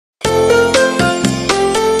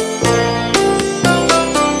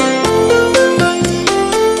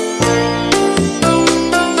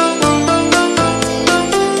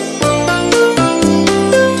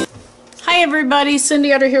everybody,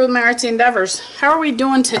 Cindy Utter here with my artsy endeavors. How are we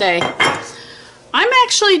doing today? I'm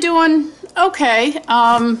actually doing okay.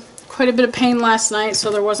 Quite a bit of pain last night, so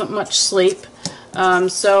there wasn't much sleep.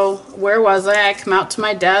 So where was I? I come out to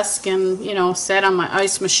my desk and, you know, sat on my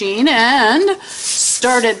ice machine and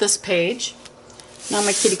started this page. Now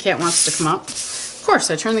my kitty cat wants to come up. Of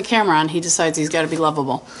course, I turn the camera on. He decides he's got to be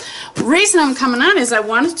lovable. The reason I'm coming on is I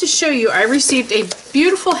wanted to show you I received a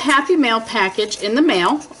beautiful Happy Mail package in the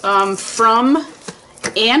mail from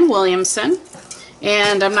Williamson.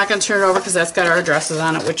 And I'm not going to turn it over because that's got our addresses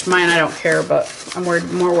on it, which mine I don't care, but I'm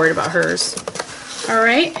more worried about hers.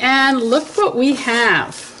 Alright, and look what we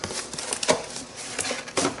have.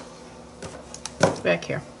 Back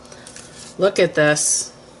here. Look at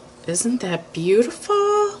this. Isn't that beautiful?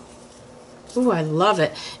 Ooh, I love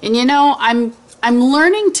it. And you know, I'm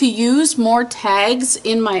learning to use more tags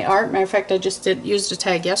in my art. Matter of fact, I just used a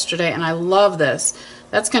tag yesterday, and I love this.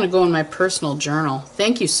 That's going to go in my personal journal.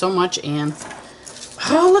 Thank you so much, Anne.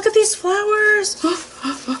 Oh, look at these flowers.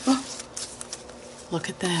 Look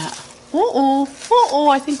at that. Uh-oh,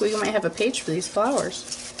 I think we might have a page for these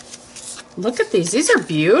flowers. Look at these. These are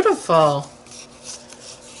beautiful.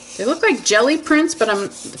 They look like jelly prints, but I'm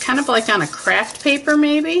kind of like on a craft paper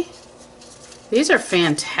maybe. These are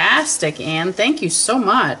fantastic, Anne. Thank you so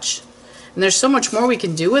much. And there's so much more we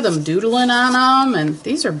can do with them, doodling on them, and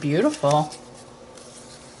these are beautiful.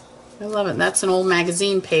 I love it. That's an old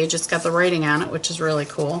magazine page. It's got the writing on it, which is really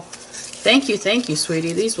cool. Thank you,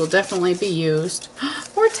 sweetie. These will definitely be used.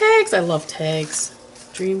 More tags. I love tags.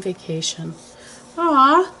 Dream vacation.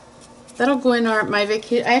 Aw. That'll go in my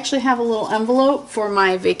vacation. I actually have a little envelope for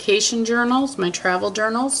my vacation journals, my travel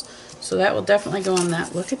journals. So that will definitely go in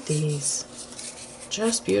that. Look at these.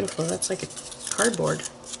 Just beautiful. That's like a cardboard.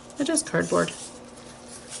 It is cardboard.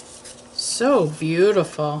 So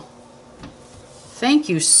beautiful. Thank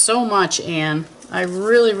you so much, Anne. I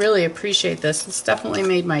really, really appreciate this. It's definitely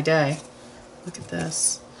made my day. Look at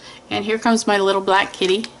this. And here comes my little black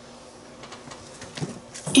kitty.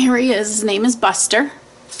 Here he is. His name is Buster.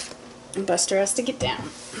 And Buster has to get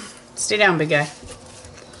down. Stay down, big guy.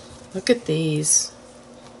 Look at these.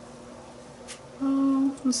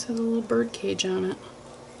 Oh, this has a little bird cage on it.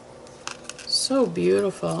 So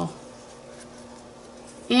beautiful.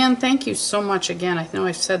 And thank you so much again. I know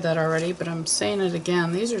I've said that already, but I'm saying it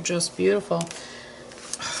again. These are just beautiful.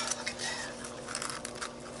 Oh, look at that.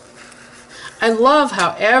 I love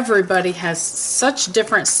how everybody has such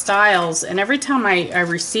different styles, and every time I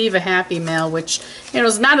receive a Happy Mail, which, you know,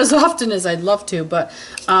 is not as often as I'd love to, but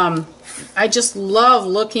I just love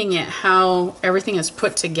looking at how everything is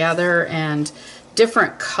put together and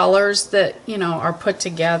different colors that, you know, are put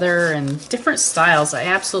together and different styles. I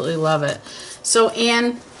absolutely love it. So,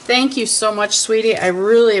 Anne, thank you so much, sweetie. I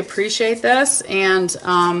really appreciate this, and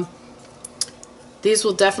these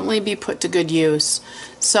will definitely be put to good use.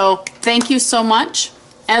 So, thank you so much.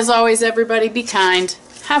 As always, everybody, be kind.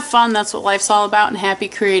 Have fun. That's what life's all about, and happy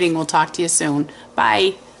creating. We'll talk to you soon.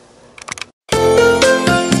 Bye.